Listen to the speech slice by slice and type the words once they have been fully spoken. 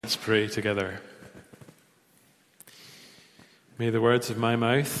Let's pray together. May the words of my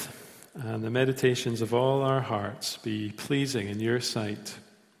mouth and the meditations of all our hearts be pleasing in your sight.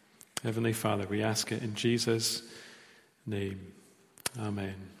 Heavenly Father, we ask it in Jesus' name.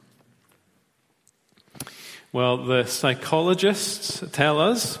 Amen. Well, the psychologists tell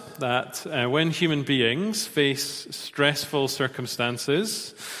us that when human beings face stressful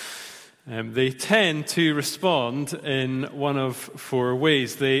circumstances, they tend to respond in one of four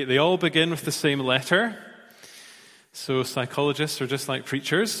ways. They all begin with the same letter. So psychologists are just like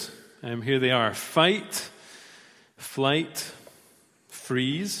preachers. Here they are: fight, flight,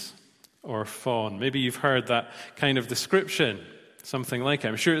 freeze, or fawn. Maybe you've heard that kind of description, something like it.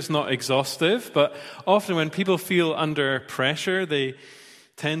 I'm sure it's not exhaustive, but often when people feel under pressure, they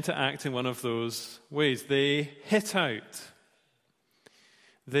tend to act in one of those ways. They hit out.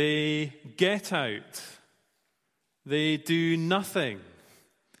 They get out, they do nothing,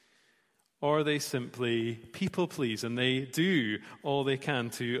 or they simply people please, and they do all they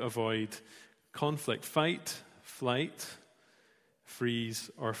can to avoid conflict. Fight, flight, freeze,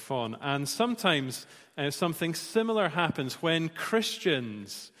 or fawn. And sometimes something similar happens when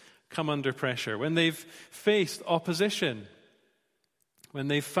Christians come under pressure, when they've faced opposition, when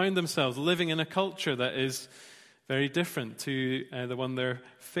they've found themselves living in a culture that is very different to the one their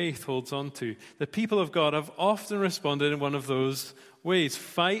faith holds on to. The people of God have often responded in one of those ways: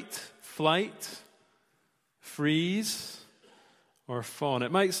 fight, flight, freeze, or fawn.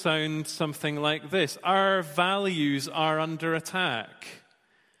 It might sound something like this: our values are under attack,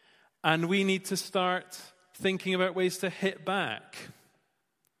 and we need to start thinking about ways to hit back.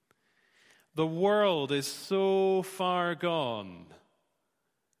 The world is so far gone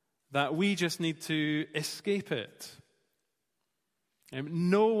that we just need to escape it.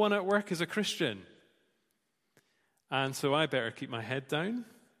 No one at work is a Christian. And so I better keep my head down.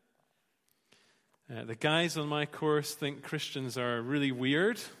 The guys on my course think Christians are really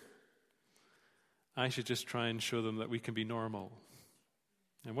weird. I should just try and show them that we can be normal.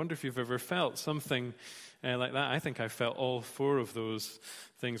 I wonder if you've ever felt something like that. I think I felt all four of those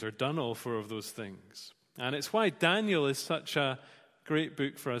things, or done all four of those things. And it's why Daniel is such a great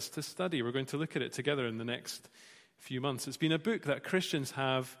book for us to study. We're going to look at it together in the next few months. It's been a book that Christians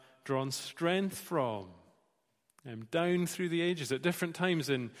have drawn strength from down through the ages. At different times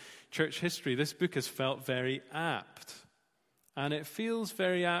in church history, this book has felt very apt. And it feels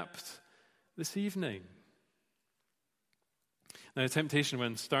very apt this evening. Now, the temptation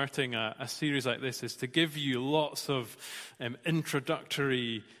when starting a series like this is to give you lots of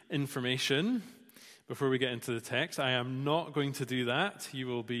introductory information before we get into the text. I am not going to do that. You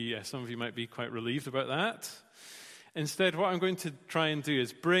will be, some of you might be quite relieved about that. Instead, what I'm going to try and do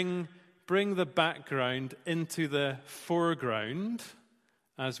is bring the background into the foreground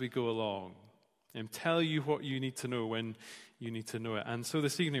as we go along, and tell you what you need to know when you need to know it. And so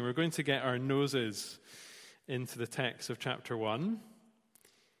this evening, we're going to get our noses into the text of chapter 1.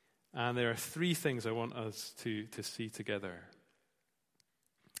 And there are three things I want us to see together.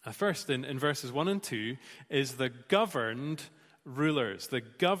 First, in verses 1 and 2, is the governed rulers. The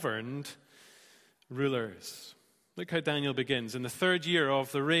governed rulers. Look how Daniel begins. In the 3rd year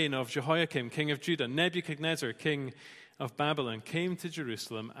of the reign of Jehoiakim, king of Judah, Nebuchadnezzar, king of Babylon, came to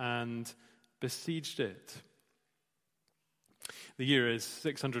Jerusalem and besieged it. The year is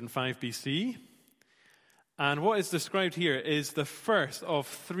 605 BC. And what is described here is the first of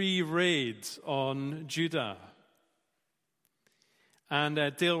 3 raids on Judah. And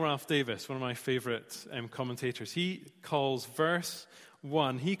Dale Ralph Davis, one of my favorite commentators, he calls verse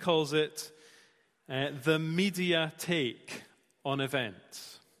 1, he calls it the media take on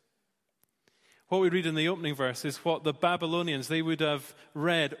events. What we read in the opening verse is what the Babylonians, they would have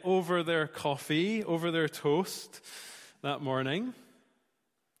read over their coffee, over their toast that morning.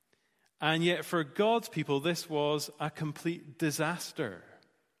 And yet for God's people, this was a complete disaster.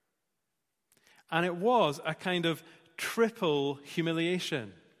 And it was a kind of triple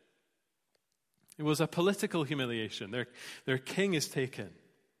humiliation. It was a political humiliation. Their king is taken.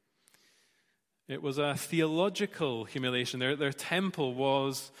 It was a theological humiliation. Their temple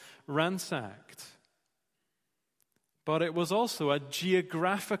was ransacked. But it was also a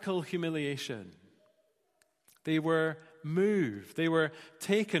geographical humiliation. They were moved. They were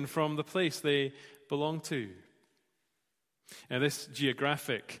taken from the place they belonged to. Now, this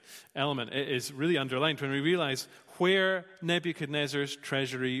geographic element is really underlined when we realize where Nebuchadnezzar's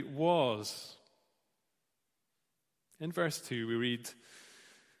treasury was. In verse 2, we read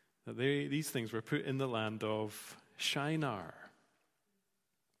that these things were put in the land of Shinar.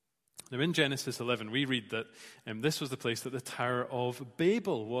 Now, in Genesis 11, we read that this was the place that the Tower of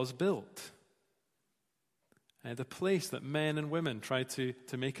Babel was built. The place that men and women tried to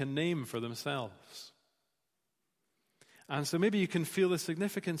make a name for themselves. And so maybe you can feel the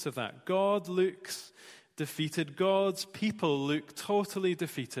significance of that. God looks defeated. God's people look totally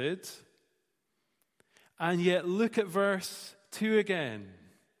defeated. And yet look at verse 2 again.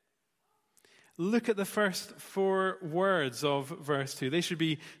 Look at the first 4 words of verse 2. They should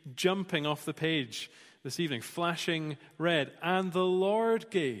be jumping off the page this evening, flashing red. And the Lord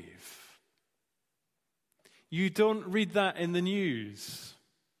gave. You don't read that in the news.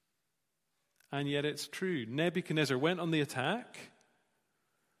 And yet it's true. Nebuchadnezzar went on the attack.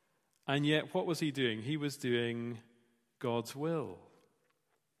 And yet what was he doing? He was doing God's will.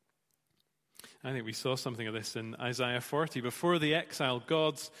 I think we saw something of this in Isaiah 40. Before the exile,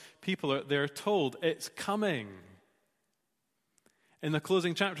 God's people they're told it's coming. In the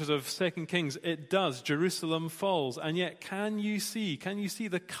closing chapters of 2 Kings, it does. Jerusalem falls. And yet can you see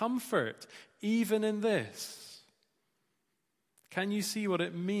the comfort even in this? Can you see what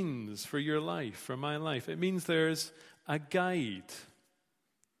it means for your life, for my life? It means there's a guide.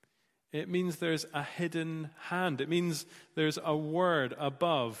 It means there's a hidden hand. It means there's a word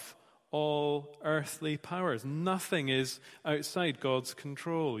above all earthly powers. Nothing is outside God's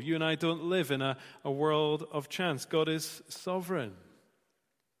control. You and I don't live in a world of chance. God is sovereign.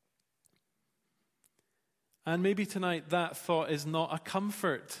 And maybe tonight that thought is not a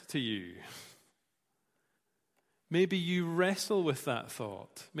comfort to you. Maybe you wrestle with that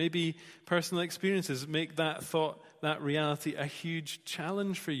thought. Maybe personal experiences make that thought, that reality, a huge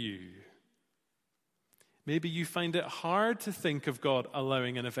challenge for you. Maybe you find it hard to think of God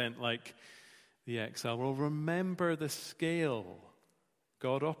allowing an event like the exile. Well, remember the scale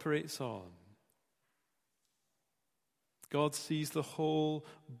God operates on. God sees the whole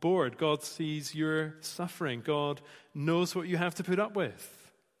board. God sees your suffering. God knows what you have to put up with.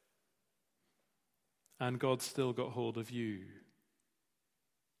 And God still got hold of you.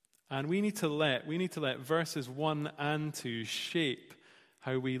 And we need to let verses 1 and 2 shape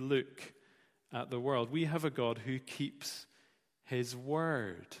how we look at the world. We have a God who keeps his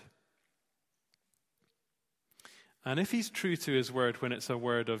word. And if he's true to his word when it's a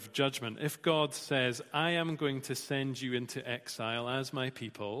word of judgment, if God says, I am going to send you into exile as my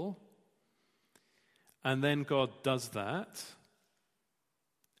people, and then God does that,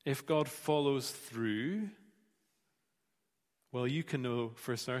 if God follows through, well, you can know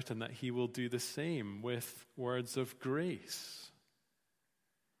for certain that he will do the same with words of grace.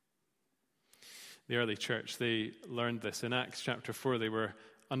 The early church, they learned this. In Acts chapter 4, they were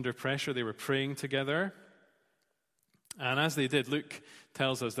under pressure. They were praying together. And as they did, Luke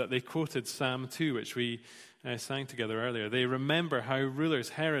tells us that they quoted Psalm 2, which we sang together earlier. They remember how rulers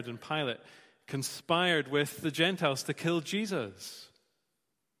Herod and Pilate conspired with the Gentiles to kill Jesus.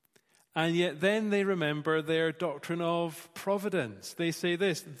 And yet then they remember their doctrine of providence. They say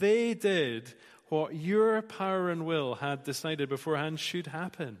this, they did what your power and will had decided beforehand should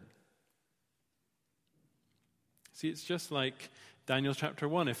happen. See, it's just like Daniel chapter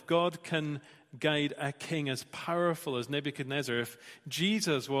 1. If God can guide a king as powerful as Nebuchadnezzar, if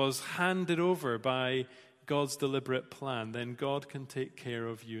Jesus was handed over by God's deliberate plan, then God can take care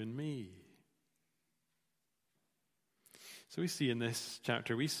of you and me. So we see in this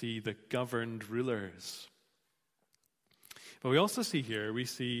chapter, we see the governed rulers. But we also see here, we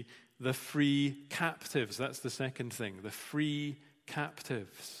see the free captives. That's the second thing, the free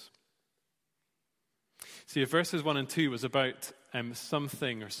captives. See, if verses 1 and 2 was about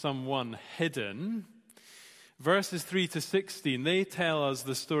something or someone hidden, verses 3 to 16, they tell us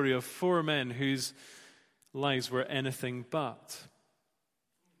the story of 4 men whose lives were anything but.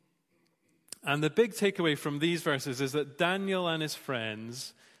 And the big takeaway from these verses is that Daniel and his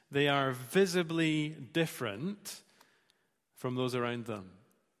friends, they are visibly different from those around them.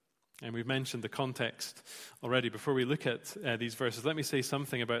 And we've mentioned the context already. Before we look at these verses, let me say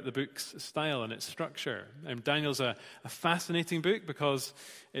something about the book's style and its structure. Daniel's a fascinating book because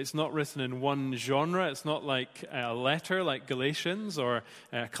it's not written in one genre. It's not like a letter like Galatians or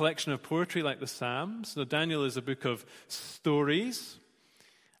a collection of poetry like the Psalms. No, Daniel is a book of stories,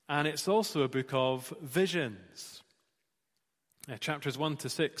 and it's also a book of visions. Chapters 1 to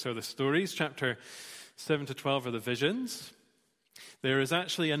 6 are the stories. Chapter 7 to 12 are the visions. There is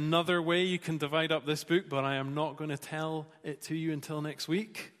actually another way you can divide up this book, but I am not going to tell it to you until next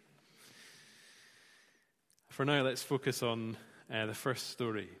week. For now, let's focus on the first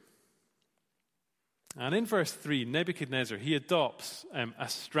story. And in verse 3, Nebuchadnezzar, he adopts a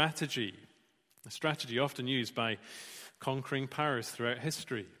strategy often used by conquering powers throughout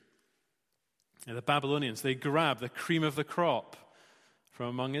history. And the Babylonians, they grab the cream of the crop from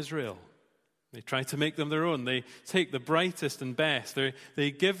among Israel. They try to make them their own. They take the brightest and best.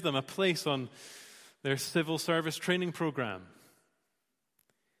 They give them a place on their civil service training program.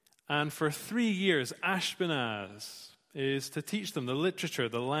 And for 3 years, Ashpenaz is to teach them the literature,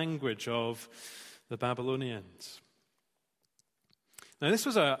 the language of the Babylonians. Now, this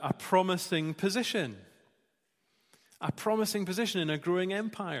was a promising position. A promising position in a growing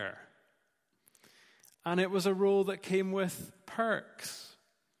empire. And it was a role that came with perks,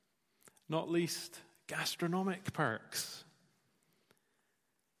 not least gastronomic perks.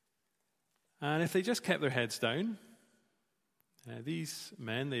 And if they just kept their heads down, these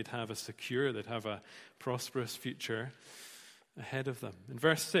men, they'd have a prosperous future ahead of them. In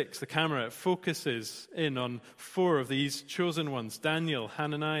verse 6, the camera focuses in on 4 of these chosen ones, Daniel,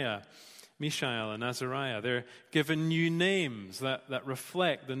 Hananiah, Mishael, and Azariah. They're given new names that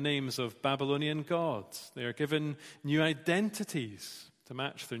reflect the names of Babylonian gods. They are given new identities to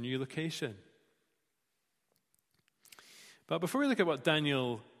match their new location. But before we look at what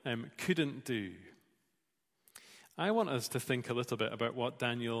Daniel couldn't do, I want us to think a little bit about what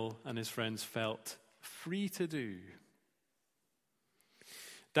Daniel and his friends felt free to do.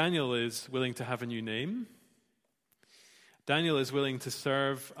 Daniel is willing to have a new name. Daniel is willing to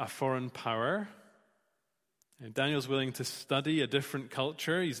serve a foreign power. And Daniel's willing to study a different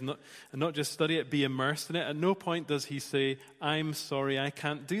culture. He's not just study it, be immersed in it. At no point does he say, "I'm sorry, I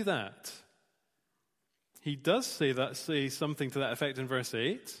can't do that." He does say something to that effect in verse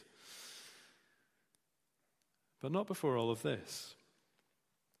 8. But not before all of this.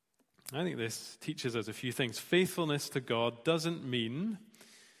 I think this teaches us a few things. Faithfulness to God doesn't mean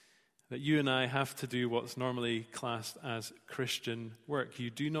that you and I have to do what's normally classed as Christian work. You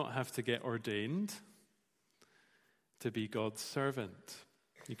do not have to get ordained to be God's servant.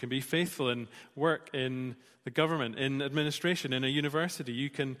 You can be faithful in work in the government, in administration, in a university. You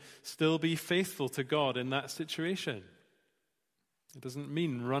can still be faithful to God in that situation. It doesn't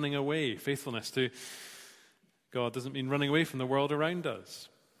mean running away. Faithfulness to God doesn't mean running away from the world around us.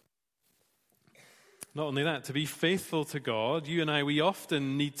 Not only that, to be faithful to God, you and I, we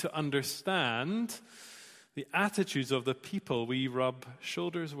often need to understand the attitudes of the people we rub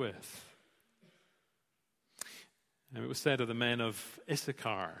shoulders with. And it was said of the men of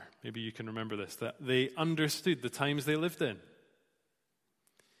Issachar, maybe you can remember this, that they understood the times they lived in.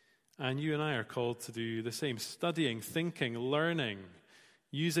 And you and I are called to do the same, studying, thinking, learning,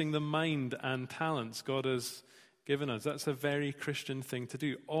 using the mind and talents God has given us. That's a very Christian thing to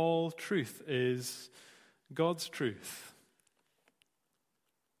do. All truth is God's truth.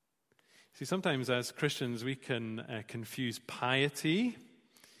 See, sometimes as Christians we can confuse piety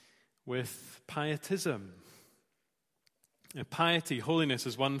with pietism. Piety, holiness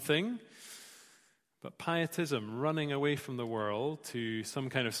is one thing, but pietism, running away from the world to some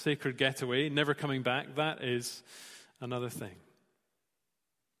kind of sacred getaway, never coming back, that is another thing.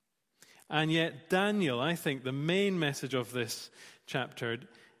 And yet Daniel, I think the main message of this chapter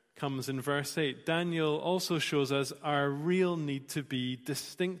comes in verse 8. Daniel also shows us our real need to be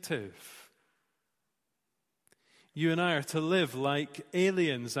distinctive. You and I are to live like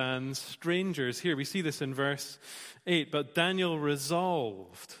aliens and strangers. Here we see this in verse 8. But Daniel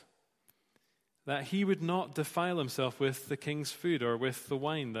resolved that he would not defile himself with the king's food or with the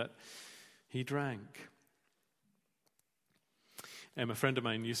wine that he drank. A friend of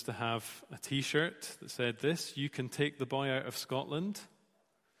mine used to have a t-shirt that said this: "You can take the boy out of Scotland,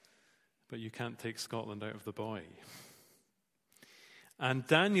 but you can't take Scotland out of the boy." And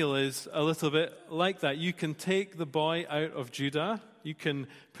Daniel is a little bit like that. You can take the boy out of Judah, you can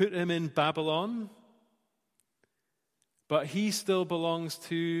put him in Babylon, but he still belongs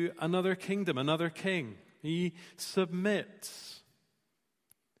to another kingdom, another king. He submits,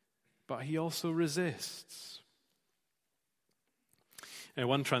 but he also resists.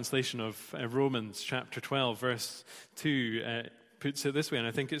 One translation of Romans chapter 12, verse 2, puts it this way, and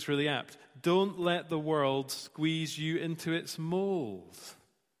I think it's really apt. Don't let the world squeeze you into its mold.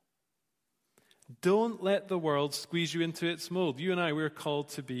 Don't let the world squeeze you into its mold. You and I, we're called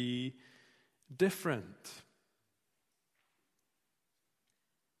to be different.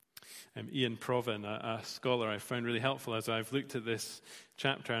 Ian Provan, a scholar I found really helpful as I've looked at this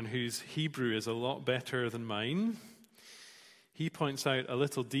chapter and whose Hebrew is a lot better than mine, he points out a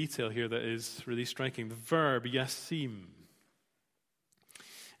little detail here that is really striking. The verb yasim.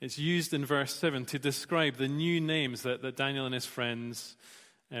 It's used in verse 7 to describe the new names that Daniel and his friends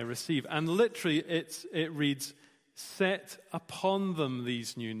receive. And literally it reads, "Set upon them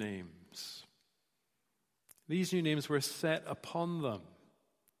these new names." These new names were set upon them.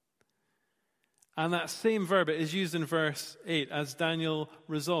 And that same verb is used in verse 8 as Daniel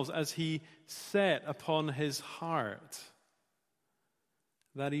resolves, as he set upon his heart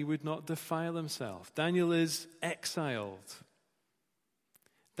that he would not defile himself. Daniel is exiled.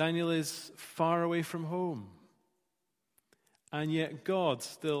 Daniel is far away from home. And yet God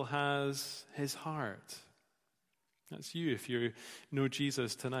still has his heart. That's you if you know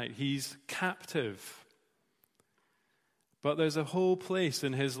Jesus tonight. He's captive. But there's a whole place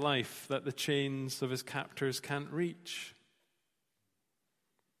in his life that the chains of his captors can't reach.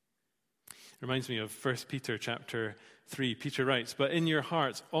 It reminds me of 1 Peter chapter 3. Peter writes, "But in your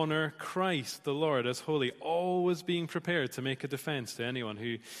hearts honor Christ the Lord as holy, always being prepared to make a defense to anyone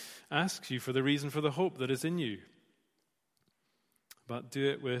who asks you for the reason for the hope that is in you. But do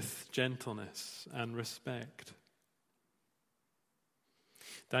it with gentleness and respect."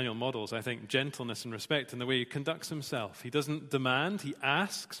 Daniel models, I think, gentleness and respect in the way he conducts himself. He doesn't demand, he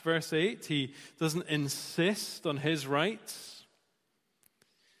asks, verse 8. He doesn't insist on his rights.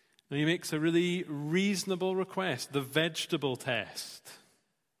 And he makes a really reasonable request, the vegetable test.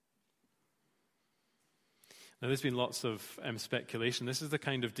 Now, there's been lots of speculation. This is the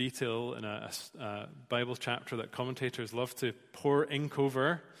kind of detail in a Bible chapter that commentators love to pour ink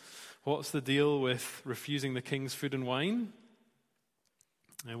over. What's the deal with refusing the king's food and wine?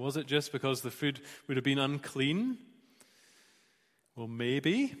 And was it just because the food would have been unclean? Well,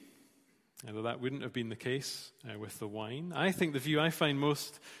 maybe. Although that wouldn't have been the case with the wine. I think the view I find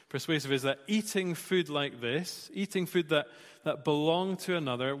most persuasive is that eating food like this, eating food that belonged to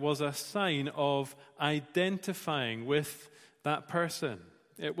another, was a sign of identifying with that person.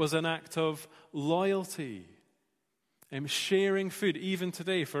 It was an act of loyalty. Sharing food, even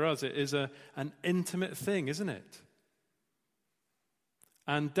today for us, it is an intimate thing, isn't it?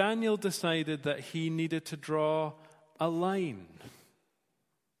 And Daniel decided that he needed to draw a line.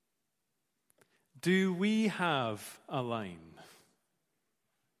 Do we have a line?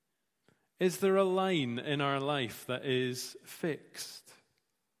 Is there a line in our life that is fixed?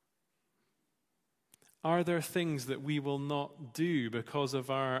 Are there things that we will not do because of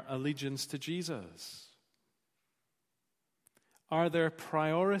our allegiance to Jesus? Are there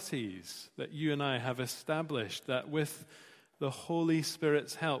priorities that you and I have established that with the Holy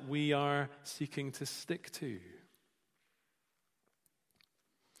Spirit's help we are seeking to stick to?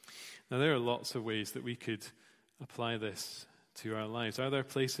 Now, there are lots of ways that we could apply this to our lives. Are there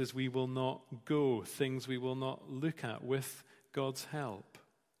places we will not go, things we will not look at with God's help?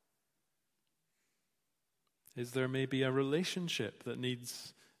 Is there maybe a relationship that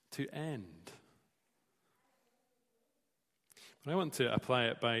needs to end? But I want to apply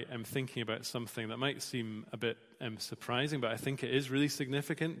it by thinking about something that might seem a bit surprising, but I think it is really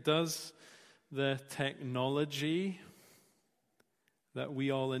significant. Does the technology that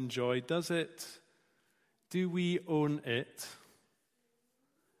we all enjoy, do we own it,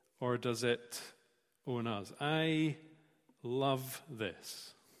 or does it own us? I love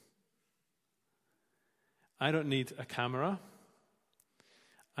this. I don't need a camera.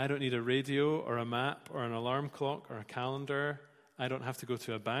 I don't need a radio or a map or an alarm clock or a calendar. I don't have to go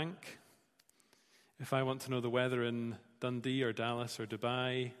to a bank. If I want to know the weather in Dundee or Dallas or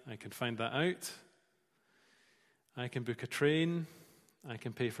Dubai, I can find that out. I can book a train. I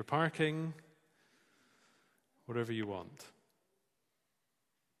can pay for parking. Whatever you want.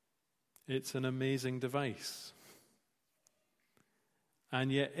 It's an amazing device.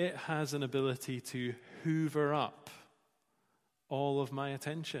 And yet it has an ability to hoover up all of my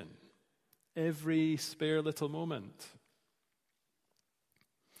attention. Every spare little moment.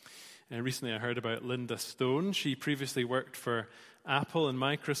 And recently I heard about Linda Stone. She previously worked for Apple and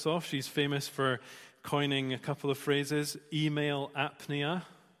Microsoft. She's famous for coining a couple of phrases, email apnea.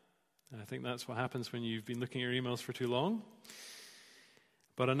 I think that's what happens when you've been looking at your emails for too long.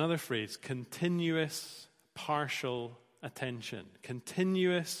 But another phrase, continuous partial attention.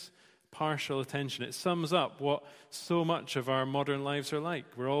 Continuous partial attention. It sums up what so much of our modern lives are like.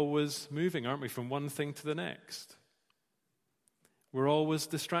 We're always moving, aren't we, from one thing to the next. We're always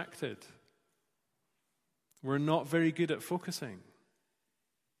distracted. We're not very good at focusing.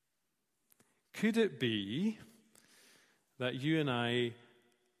 Could it be that you and I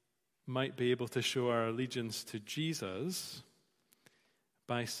might be able to show our allegiance to Jesus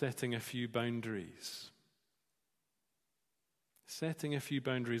by setting a few boundaries? Setting a few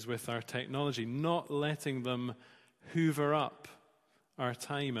boundaries with our technology, not letting them hoover up our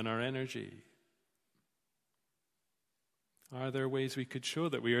time and our energy. Are there ways we could show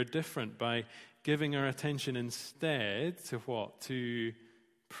that we are different by giving our attention instead to what? To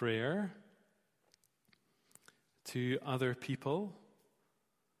prayer? To other people?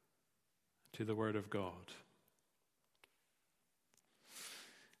 to the Word of God.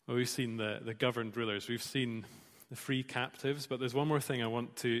 Well, we've seen the governed rulers. We've seen the free captives. But there's one more thing I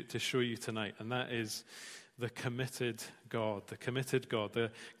want to show you tonight, and that is the committed God. The committed God.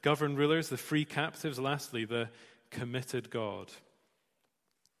 The governed rulers, the free captives. Lastly, the committed God.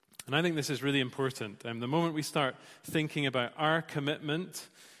 And I think this is really important. The moment we start thinking about our commitment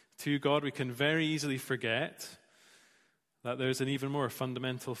to God, we can very easily forget that there's an even more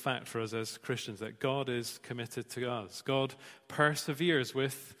fundamental fact for us as Christians, that God is committed to us. God perseveres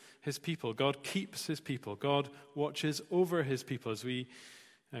with his people. God keeps his people. God watches over his people, as we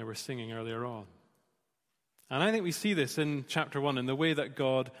were singing earlier on. And I think we see this in chapter 1 in the way that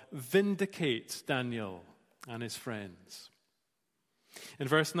God vindicates Daniel and his friends. In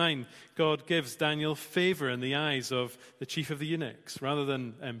verse 9, God gives Daniel favor in the eyes of the chief of the eunuchs. Rather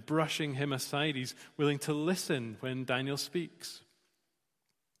than brushing him aside, he's willing to listen when Daniel speaks.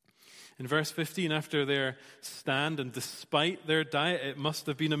 In verse 15, after their stand and despite their diet, it must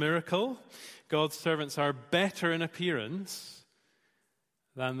have been a miracle, God's servants are better in appearance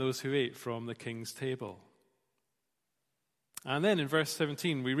than those who ate from the king's table. And then in verse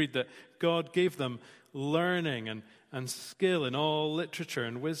 17, we read that God gave them learning and skill in all literature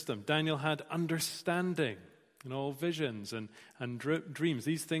and wisdom. Daniel had understanding in all visions and dreams.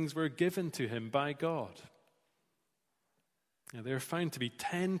 These things were given to him by God. Now, they're found to be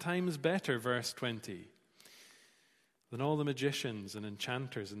 10 times better, verse 20, than all the magicians and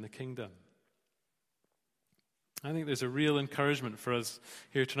enchanters in the kingdom. I think there's a real encouragement for us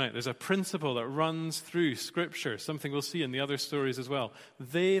here tonight. There's a principle that runs through Scripture, something we'll see in the other stories as well.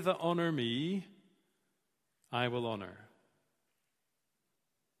 They that honor me, I will honor.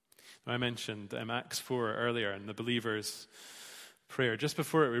 I mentioned Acts 4 earlier and the believer's prayer. Just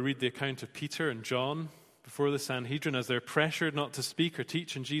before it, we read the account of Peter and John before the Sanhedrin as they're pressured not to speak or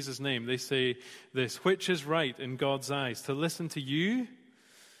teach in Jesus' name. They say this: which is right in God's eyes, to listen to you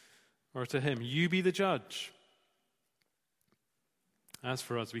or to him? You be the judge. As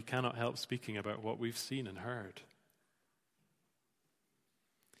for us, we cannot help speaking about what we've seen and heard.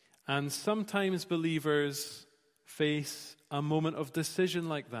 And sometimes believers face a moment of decision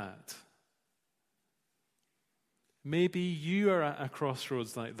like that. Maybe you are at a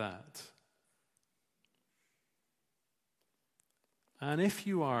crossroads like that. And if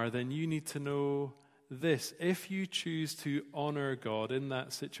you are, then you need to know this. If you choose to honor God in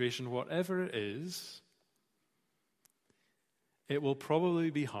that situation, whatever it is, it will probably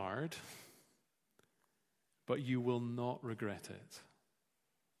be hard, but you will not regret it.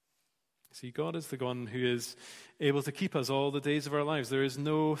 See, God is the one who is able to keep us all the days of our lives. There is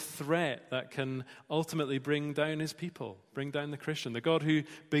no threat that can ultimately bring down his people, bring down the Christian. The God who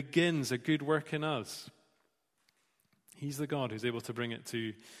begins a good work in us, he's the God who's able to bring it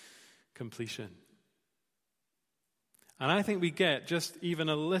to completion. And I think we get just even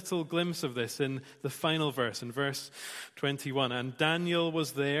a little glimpse of this in the final verse, in verse 21. And Daniel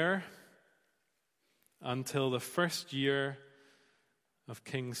was there until the first year of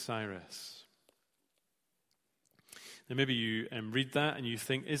King Cyrus. Now maybe you read that and you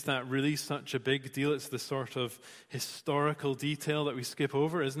think, is that really such a big deal? It's the sort of historical detail that we skip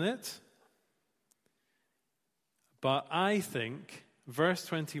over, isn't it? But I think verse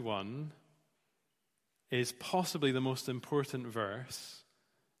 21 is possibly the most important verse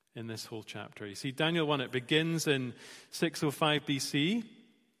in this whole chapter. You see, Daniel 1, it begins in 605 BC.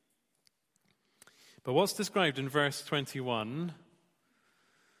 But what's described in verse 21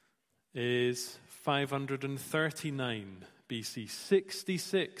 is 539 BC.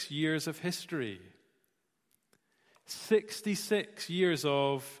 66 years of history. 66 years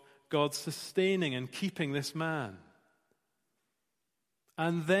of God sustaining and keeping this man.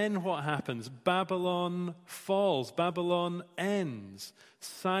 And then what happens? Babylon falls. Babylon ends.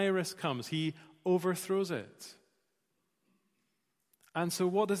 Cyrus comes. He overthrows it. And so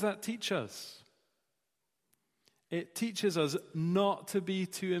what does that teach us? It teaches us not to be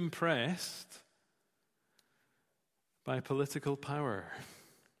too impressed by political power.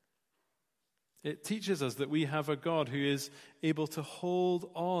 It teaches us that we have a God who is able to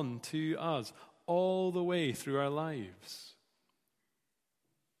hold on to us all the way through our lives.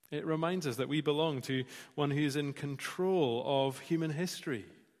 It reminds us that we belong to one who is in control of human history.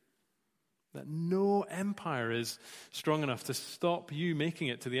 That no empire is strong enough to stop you making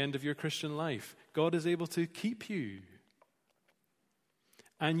it to the end of your Christian life. God is able to keep you.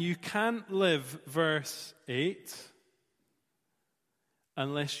 And you can't live verse 8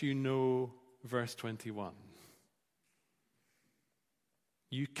 unless you know verse 21.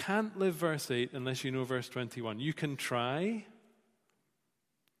 You can't live verse 8 unless you know verse 21. You can try,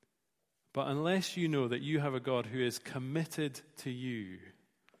 But unless you know that you have a God who is committed to you,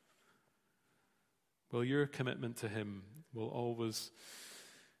 well, your commitment to him will always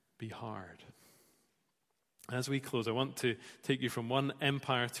be hard. As we close, I want to take you from one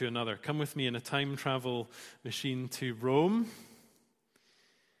empire to another. Come with me in a time travel machine to Rome,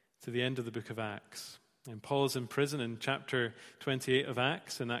 to the end of the book of Acts. And Paul is in prison in chapter 28 of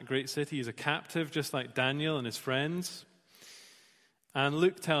Acts in that great city. He's a captive, just like Daniel and his friends. And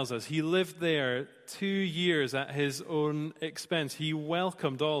Luke tells us he lived there 2 years at his own expense. He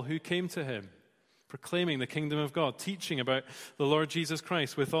welcomed all who came to him, proclaiming the kingdom of God, teaching about the Lord Jesus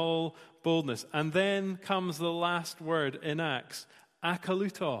Christ with all boldness. And then comes the last word in Acts,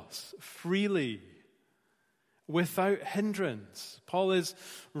 akalutos, freely, without hindrance. Paul is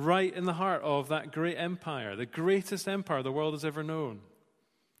right in the heart of that great empire, the greatest empire the world has ever known.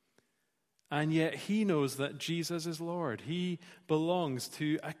 And yet he knows that Jesus is Lord. He belongs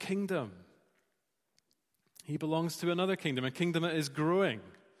to a kingdom. He belongs to another kingdom, a kingdom that is growing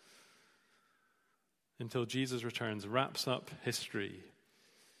until Jesus returns, wraps up history,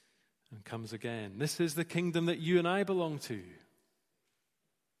 and comes again. This is the kingdom that you and I belong to.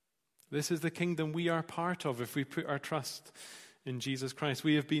 This is the kingdom we are part of if we put our trust in Jesus Christ.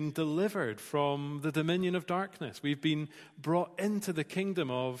 We have been delivered from the dominion of darkness. We've been brought into the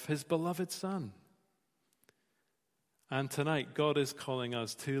kingdom of his beloved Son. And tonight, God is calling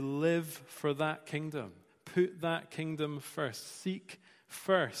us to live for that kingdom. Put that kingdom first. Seek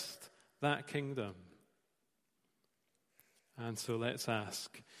first that kingdom. And so let's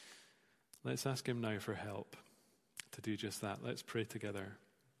ask him now for help to do just that. Let's pray together.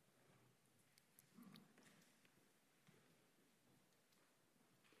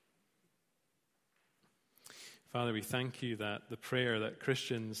 Father, we thank you that the prayer that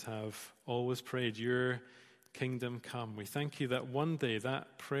Christians have always prayed, your kingdom come. We thank you that one day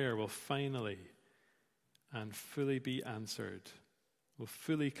that prayer will finally and fully be answered, will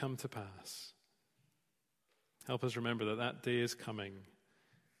fully come to pass. Help us remember that that day is coming,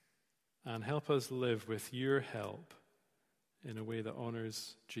 and help us live with your help in a way that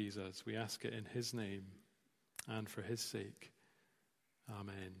honors Jesus. We ask it in his name and for his sake.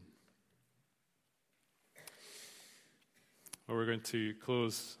 Amen. Well, we're going to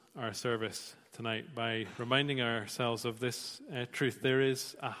close our service tonight by reminding ourselves of this truth. There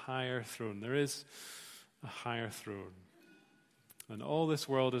is a higher throne. There is a higher throne. And all this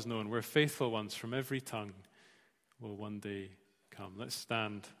world is known, where faithful ones from every tongue will one day come. Let's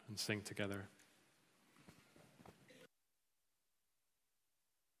stand and sing together.